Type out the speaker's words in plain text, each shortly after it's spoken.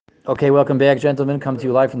Okay, welcome back, gentlemen. Come to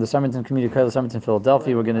you live from the Somerton Community College, Somerton,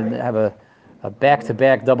 Philadelphia. We're going to have a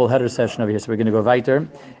back-to-back double-header session over here, so we're going to go weiter.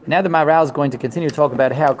 Now the Maharal is going to continue to talk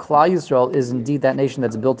about how Klal Yisroel is indeed that nation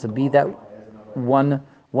that's built to be that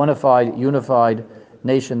unified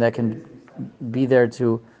nation that can be there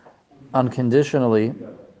to unconditionally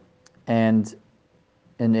and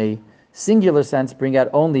in a singular sense bring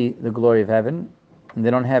out only the glory of heaven, and they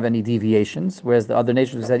don't have any deviations, whereas the other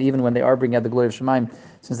nations, we said, even when they are bringing out the glory of Shemaim,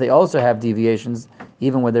 since they also have deviations,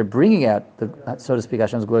 even when they're bringing out, so to speak,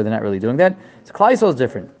 Hashem's glory, they're not really doing that. So Klal Yisrael is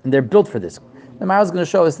different, and they're built for this. The Maharal is going to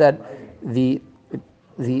show us that the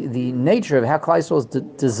nature of how Klal Yisrael is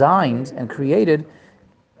designed and created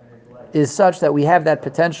is such that we have that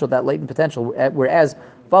potential, that latent potential, whereas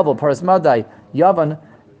Babel, Paras Madai, Yavan,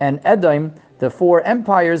 and Edom, the four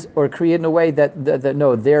empires, are created in a way that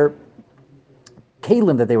their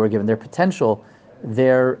kalim that they were given, their potential,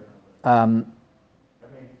 their the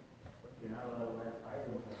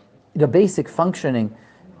basic functioning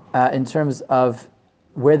in terms of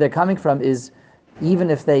where they're coming from is,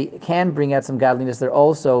 even if they can bring out some godliness, they're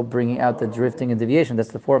also bringing out the drifting and deviation.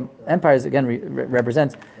 That's the four empires, again,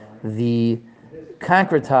 represents the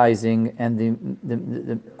concretizing and the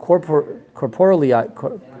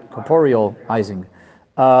corporealizing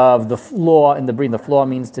of the flaw in the being. The flaw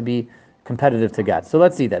means to be competitive to God. So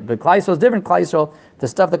let's see that. But Klal Yisrael is different. Klal Yisrael, the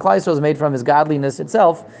stuff that Klal Yisrael is made from is godliness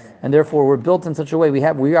itself, and therefore we're built in such a way.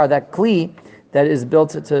 We are that kli that is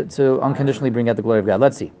built to unconditionally bring out the glory of God.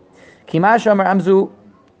 Let's see. Kimash Amar Amzu.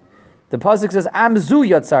 The pasuk says Amzu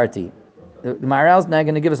Yatzarti. The Maharal is now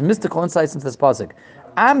going to give us mystical insights into this pasuk.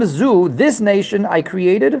 Amzu, this nation I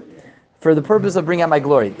created for the purpose of bringing out my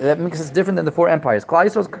glory. That makes us different than the four empires. Klal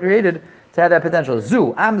Yisrael was created to have that potential.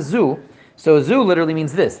 Zu, Amzu. So Zu literally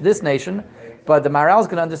means this nation, but the Maharal is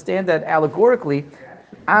going to understand that allegorically,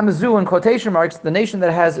 Amzu in quotation marks, the nation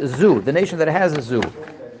that has Zu, the nation that has a Zu.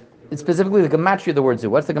 It's specifically the gematria of the word Zu.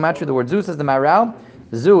 What's the gematria of the word Zu, says the Maharal?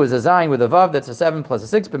 Zu is a Zayin with a Vav, that's a 7 plus a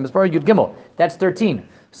 6, but Mispar Yud Gimel, that's 13.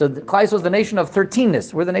 So Klal Yisrael is the nation of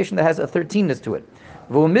 13ness. We're the nation that has a 13ness to it.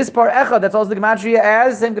 Mispar Echad, that's also the gematria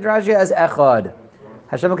as, same gematria as Echad.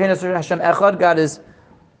 Hashem Echad, God is,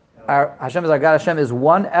 Hashem is our God, Hashem is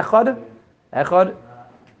one Echad. Echad,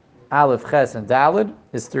 Aleph, Ches, and Dalid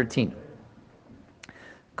is 13.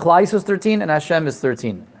 Klal Yisrael is 13, and Hashem is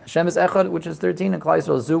 13. Hashem is Echad, which is 13, and Klal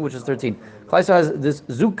Yisrael is Zu, which is 13. Klal Yisrael has this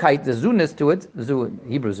Zukite, the Zu-ness to it, Zu,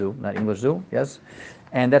 Hebrew Zu, not English Zu, yes,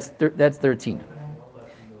 and that's 13.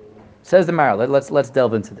 Says the Maharal. Let's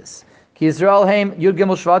delve into this. Ki Yisrael Haim Yud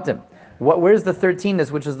Gimel Shvatim. Where's the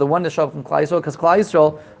 13ness, which is the one that showed from Klal Yisrael? Because Klal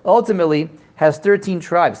Yisrael ultimately has 13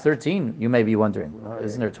 tribes. 13, you may be wondering,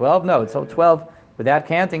 isn't there 12? No, it's 12 without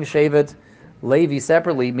counting Shevet, Levi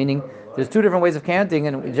separately, meaning there's two different ways of counting,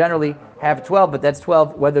 and we generally have 12, but that's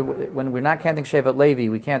 12 when we're not counting Shevet Levi,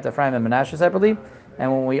 we count Ephraim and Manasseh separately,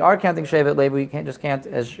 and when we are counting Shevet Levi, we can't just count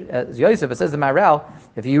as Yosef. It says the Maharal,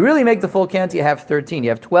 if you really make the full count, you have 13.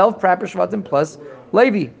 You have 12 proper Shvatim plus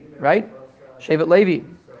Levi, right? Shevet Levi.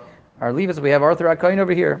 Our Levites, we have Arthur Akain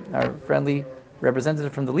over here, our friendly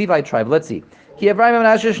representative from the Levite tribe. Let's see. Ki Ephraim and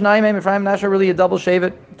Manasseh Shnaim, Ephraim and Manasseh are really a double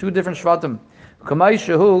Shevet, two different Shvatim. Kamay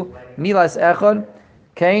Shehu Milas Echad,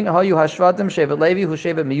 Kain Hayu Hashvatim Shevet Levi Hu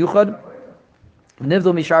Shevet Miyuchad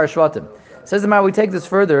Nivdul Mishar Shvatim. Says the Maharal, we take this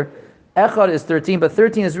further. Echad is 13, but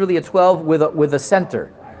 13 is really a 12 with a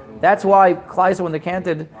center. That's why Klal Yisrael, when they're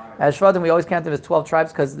counted as Shvatim, we always count them as 12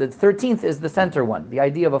 tribes, because the 13th is the center one. The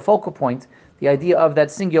idea of a focal point, the idea of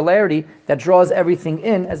that singularity that draws everything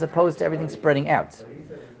in as opposed to everything spreading out.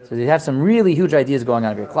 So you have some really huge ideas going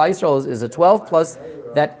on here. Klal Yisrael is a 12 plus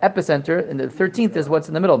that epicenter, and the 13th is what's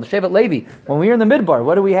in the middle. The Shevet Levi, when we were in the Midbar,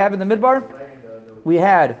 what do we have in the Midbar? We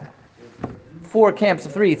had 4 camps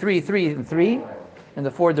of 3, 3, 3, and 3 in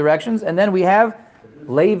the 4 directions, and then we have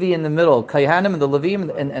Levi in the middle, Kayhanim and the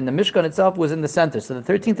Levim, and the Mishkan itself was in the center. So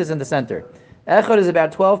the 13th is in the center. Echad is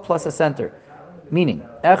about 12 plus a center. Meaning,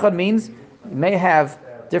 Echad means you may have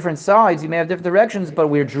different sides, you may have different directions, but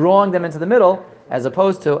we're drawing them into the middle, as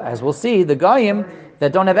opposed to, as we'll see, the Goyim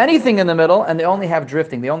that don't have anything in the middle, and they only have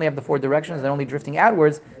drifting. They only have the 4 directions, they're only drifting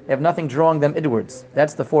outwards, they have nothing drawing them inwards.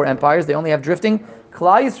 That's the 4 empires, they only have drifting.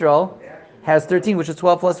 Klal Yisrael has 13, which is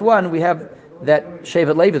 12 plus 1. We have that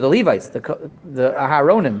Shevet Levi, the Levites, the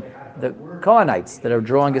Aharonim, the Kohanites that are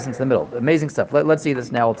drawing us into the middle. Amazing stuff. Let's see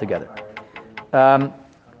this now all together.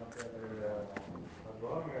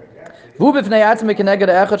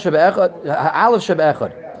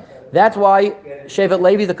 That's why Shevet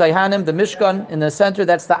Levi, the Kayhanim, the Mishkan in the center,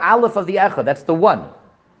 that's the Aleph of the Echad, that's the one.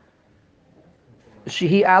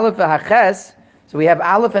 Shehi Aleph v'Haches, so we have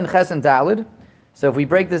Aleph and Ches and Dalid. So if we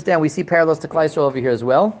break this down, we see parallels to Klal Yisrael over here as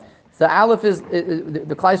well. The aleph is,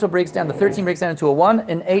 the Klal Yisrael breaks down, the 13 breaks down into a 1,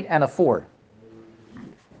 an 8, and a 4.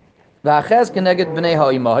 Where was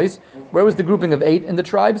the grouping of 8 in the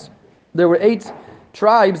tribes? There were 8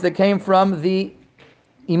 tribes that came from the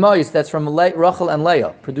Imais, that's from Rachel and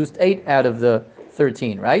Leah, produced 8 out of the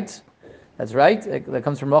 13, right? That's right, that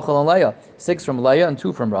comes from Rachel and Leah. 6 from Leah and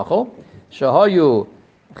 2 from Rachel. Shahayu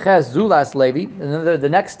Ches Zulas Levi, and then the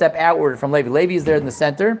next step outward from Levi. Levi is there in the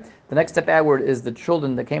center. The next step outward is the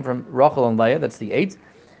children that came from Rachel and Leah, that's the 8.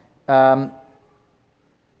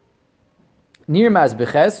 Nirmaz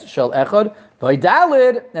Beches Shel Echad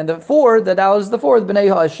Vaydalid, and the 4, the Dalid is the 4, the Bnei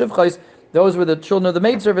HaShivchais, those were the children of the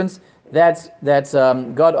maidservants. That's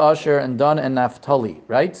Gad, Asher, and Dan and Naphtali,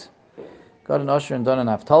 right? Gad and Asher and Dan and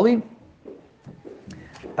Naphtali.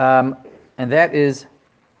 And that is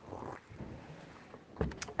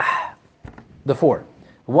the 4.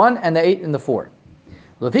 1 and the 8 and the 4.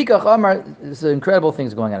 Lefikach Amar, this is incredible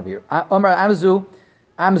things going on over here. Amar Amzu,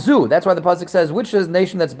 that's why the pasuk says, which is a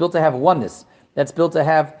nation that's built to have oneness, that's built to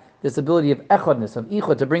have this ability of echadness, of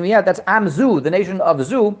ichud, to bring me out. That's Amzu, the nation of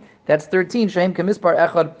Zu, that's 13, Shehem Kemispar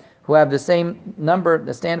Echad, who have the same number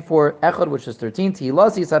that stand for Echad, which is 13,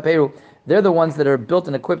 Tihilasi Saperu, they're the ones that are built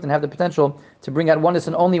and equipped and have the potential to bring out oneness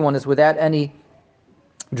and only oneness without any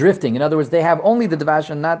drifting. In other words, they have only the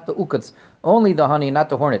devash and not the ukats, only the honey, not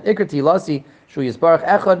the hornet. Ikr Tihilasi, Shu Yisbarach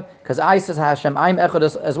Echad, because I says Hashem, I'm Echad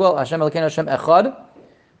as well, Hashem Elokeinu Hashem Echad,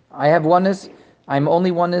 I have oneness, I'm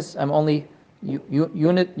only oneness, I'm only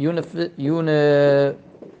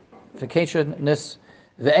unificationness,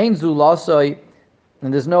 ve'ein zu lasoi,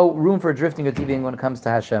 and there's no room for drifting or deviating when it comes to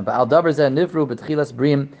Hashem. But al daber zeh nivru b'tchilas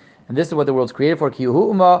brim, and this is what the world's created for. Ki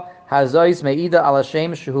hu uma hazois meida al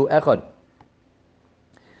Hashem shehu echad.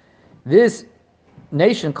 This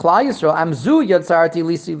nation, Klal Yisrael, amzu yatzarti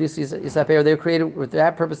lisi yisaper, they were created with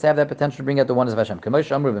that purpose to have that potential to bring out the oneness of Hashem.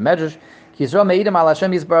 Kamosh amru v'medrash, ki Yisrael meidim al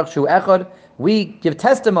Hashem yisbarach shehu echad. We give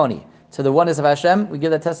testimony to the oneness of Hashem. We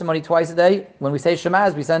give that testimony twice a day. When we say Shema,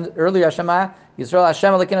 as we said earlier, Shema, Yisrael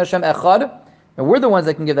Hashem Elokeinu Hashem Echad, and we're the ones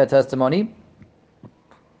that can give that testimony.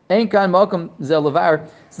 Ein kan mokum ze levar,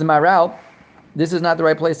 this is the Maharal. This is not the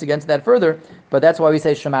right place to get into that further, but that's why we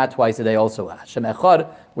say Shema twice a day also. Hashem Echad,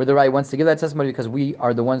 we're the right ones to give that testimony because we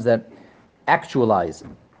are the ones that actualize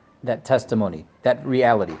that testimony, that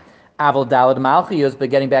reality. Aval Dalad Malchiyos, but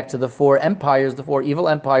getting back to the 4 empires, the 4 evil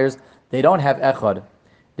empires, they don't have Echad.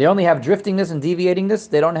 They only have driftingness and deviatingness.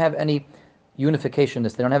 They don't have any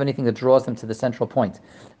unificationness. They don't have anything that draws them to the central point.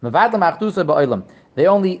 They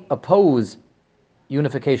only oppose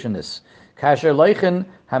unificationness.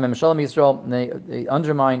 They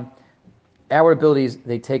undermine our abilities.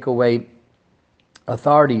 They take away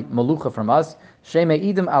authority, malucha, from us.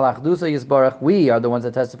 We are the ones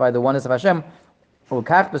that testify the oneness of Hashem.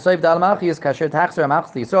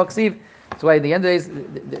 That's why at the end of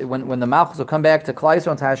the days, when the Malchus will come back to Klal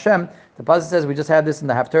Yisrael and to Hashem, the pasuk says, we just had this in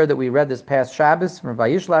the Haftarah that we read this past Shabbos from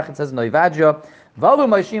Vayishlach. It says, Noivadjo, Valu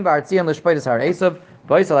Moishim V'Artziam L'Shpeitis Har Esav,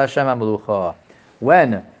 V'Yisal Hashem HaMelucha.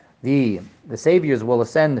 When the saviors will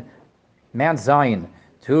ascend Mount Zion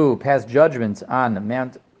to pass judgment on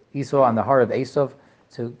Mount Esau, on the heart of Esav,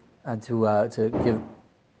 to give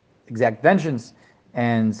exact vengeance,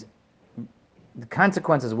 and the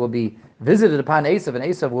consequences will be visited upon Esav, and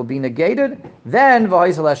Esav will be negated, then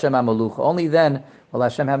V'Yisal Hashem HaMelucha. Only then will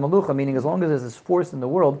Hashem have Melucha, meaning as long as there's this force in the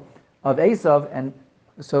world of Esav, and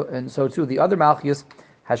so too the other Malchus,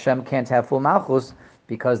 Hashem can't have full Malchus,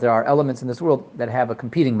 because there are elements in this world that have a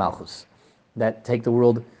competing Malchus, that take the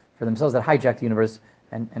world for themselves, that hijack the universe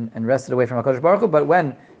and wrest it away from HaKadosh Baruch Hu. But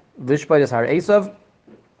when Lishpaitis Har Esav,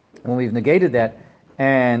 when we've negated that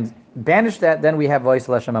and banished that, then we have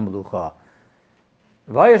V'Yisal Hashem HaMelucha.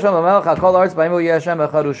 And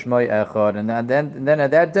then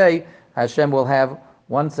at that day, Hashem will have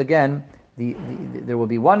once again there will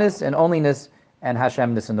be oneness and onlyness and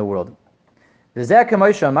Hashemness in the world.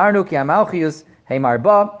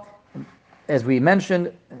 As we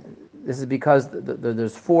mentioned, this is because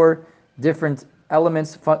there's 4 different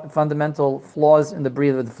elements, fundamental flaws in the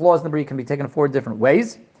Bria. The flaws in the Bria can be taken 4 different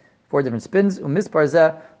ways, 4 different spins.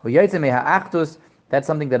 That's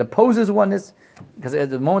something that opposes oneness, because at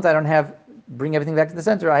the moment I don't bring everything back to the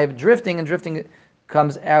center, I have drifting, and drifting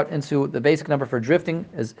comes out into the basic number for drifting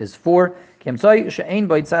is 4.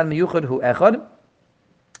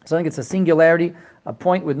 Something it's a singularity, a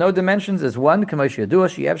point with no dimensions is 1. You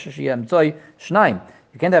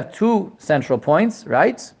can't have 2 central points,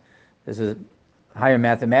 right? This is higher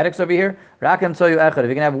mathematics over here. If you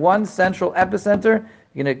can have 1 central epicenter,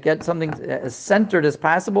 you're going to get something as centered as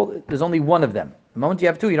possible. There's only 1 of them. The moment you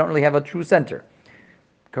have 2, you don't really have a true center.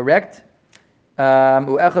 Correct?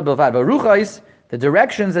 U'echad bilvad. But ruchais, the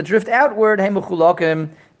directions that drift outward, hey mechulakim,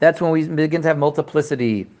 that's when we begin to have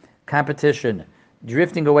multiplicity, competition,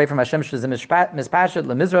 drifting away from Hashem shezeh mispashet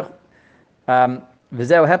lemizrach.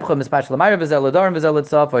 V'zeu hepcha mispashet l'mayra, v'zeu l'darim, v'zeu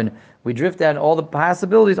l'tzafon. We drift down all the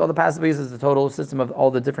possibilities. All the possibilities is the total system of all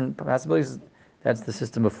the different possibilities. That's the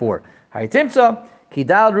system of four. Hayitimtza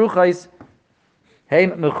kidal ruchais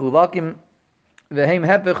heim mechulakim v'heim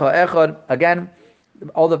hepech ha'echad. Again,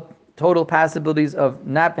 all the total possibilities of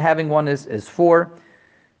not having one is four.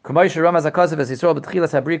 K'moshe ramaz hakasav as Yisroel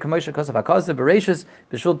b'tchilas habri k'moshe kasav hakasav b'reishis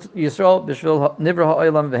b'shul Yisroel b'shul nivra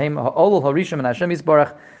ha'olam v'heim ha'olul ha'rishim and Hashem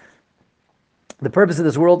Yisbarach. The purpose of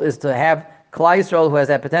this world is to have Klal Yisroel, who has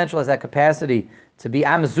that potential, has that capacity to be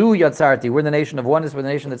Amzu Yatzarti. We're the nation of oneness. We're the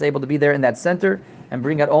nation that's able to be there in that center and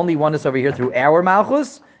bring out only oneness over here through our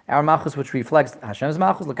Malchus which reflects Hashem's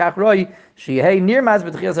Malchus. L'kach roi shehei nirmaz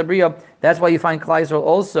b'tchilas habriya. That's why you find Klal Yisroel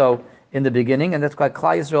also in the beginning, and that's why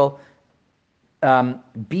Klal Yisroel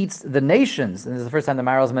beats the nations. And this is the first time the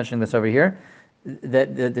Maharal is mentioning this over here.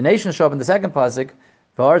 That the nations show up in the second pasuk,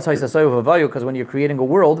 because when you're creating a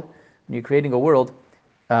world,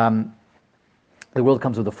 the world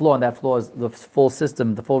comes with a flaw, and that flaw is the full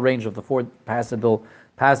system, the full range of the four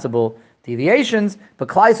possible deviations. But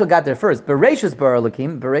Klal Yisroel got there first. Bereshis bara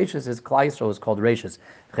Elokim. Bereshis is Klal Yisroel is called Reshis.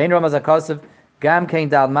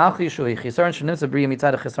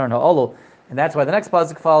 And that's why the next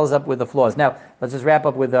pasuk follows up with the flaws. Now, let's just wrap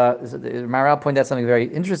up with Maharal pointed out something very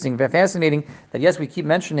interesting, very fascinating, that yes, we keep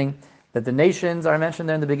mentioning that the nations are mentioned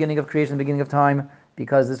there in the beginning of creation, the beginning of time,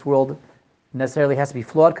 because this world necessarily has to be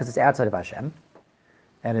flawed because it's outside of Hashem.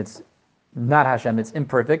 And it's not Hashem, it's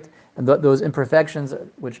imperfect. And those imperfections,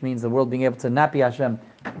 which means the world being able to not be Hashem,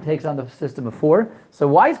 takes on the system of four. So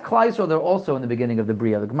why is Klal Yisroel there also in the beginning of the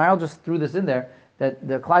Bria? The Maharal just threw this in there, that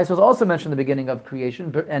the Klal Yisroel is also mentioned in the beginning of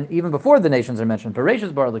creation, and even before the nations are mentioned.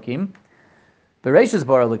 Bereshis bara Elokim.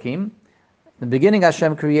 The beginning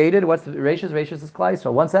Hashem created. What's the Reshis? Reshis is Klal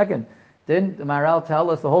Yisroel. 1 second. Didn't the Maharal tell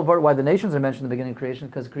us the whole part why the nations are mentioned in the beginning of creation?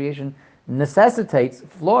 Because creation necessitates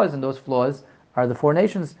flaws, and those flaws are the four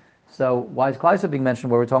nations. So why is Klal Yisroel being mentioned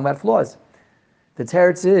where we're talking about flaws? The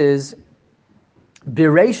teretz is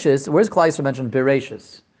Bereshis. Where's Klal Yisroel mentioned?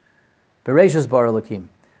 Bereshis bara Elokim.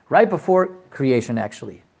 Right before creation,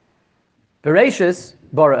 actually. Bereshis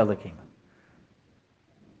bara Elokim.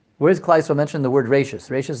 Where's Klal Yisroel mentioned the word Reshis?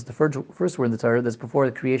 Reshis is the first word in the Torah that's before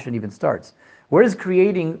the creation even starts. Where's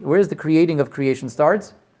the creating of creation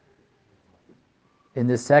starts? In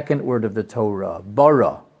the second word of the Torah,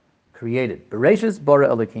 bara, created. Bereshis bara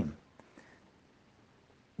Elokim.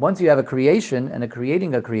 Once you have a creation and a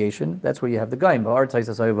creating a creation, that's where you have the Gaim,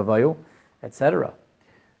 etc.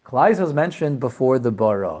 Klal Yisroel is mentioned before the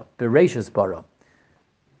bara, Bereshis bara.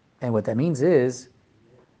 And what that means is,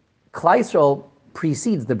 Klal Yisroel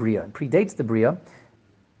precedes the Bria, predates the Bria.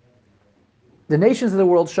 The nations of the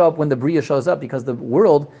world show up when the Bria shows up, because the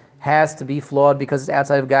world has to be flawed because it's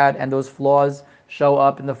outside of God, and those flaws show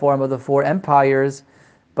up in the form of the four empires.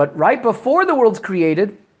 But right before the world's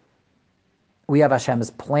created, we have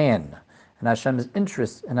Hashem's plan, and Hashem's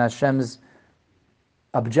interest, and Hashem's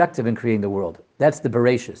objective in creating the world. That's the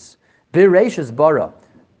Bereshis. Bereshis bara.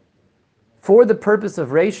 For the purpose of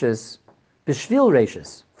Reshis, Bishvil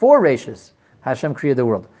Reshis, for Reshis, Hashem created the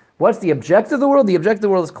world. What's the objective of the world? The objective of the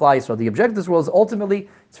world is Klal Yisroel. The objective of this world is ultimately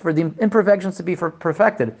for the imperfections to be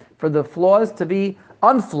perfected, for the flaws to be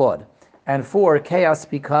unflawed, and for chaos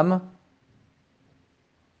to become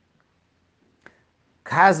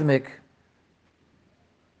cosmic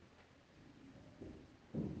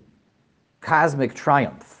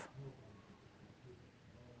triumph.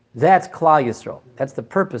 That's Klal Yisroel. That's the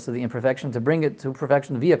purpose of the imperfection, to bring it to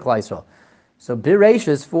perfection via Klal Yisroel. So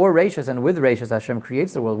Bereshis, for Reshis, and with Reshis, Hashem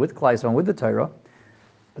creates the world with Klal Yisroel and with the Torah.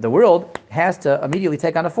 But the world has to immediately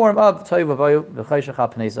take on a form of Tohu v'Vayu v'Chayshach al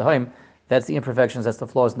Pnei Sahim. That's the imperfections, that's the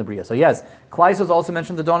flaws in the Bria. So yes, Klal Yisroel is also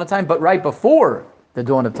mentioned the dawn of time, but right before the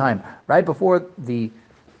dawn of time, right before the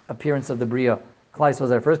appearance of the Bria, Klal Yisroel is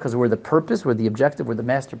there first, because we're the purpose, we're the objective, we're the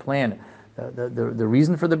master plan, the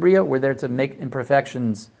reason for the Bria. We're there to make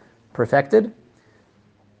imperfections perfected.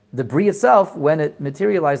 The Bria itself, when it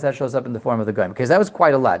materialized, that shows up in the form of the Goyim. Okay, so that was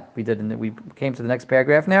quite a lot we did, and we came to the next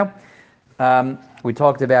paragraph now. We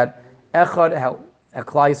talked about Echad, how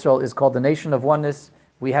Klal Yisroel is called the nation of oneness.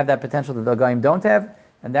 We have that potential that the Goyim don't have,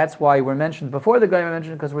 and that's why we're mentioned before the Goyim are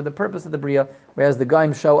mentioned, because we're the purpose of the Bria, whereas the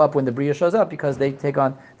Goyim show up when the Bria shows up, because they take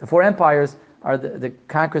on the four empires, are the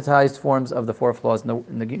concretized forms of the four flaws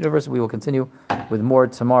in the universe. We will continue with more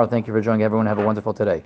tomorrow. Thank you for joining, everyone. Have a wonderful today.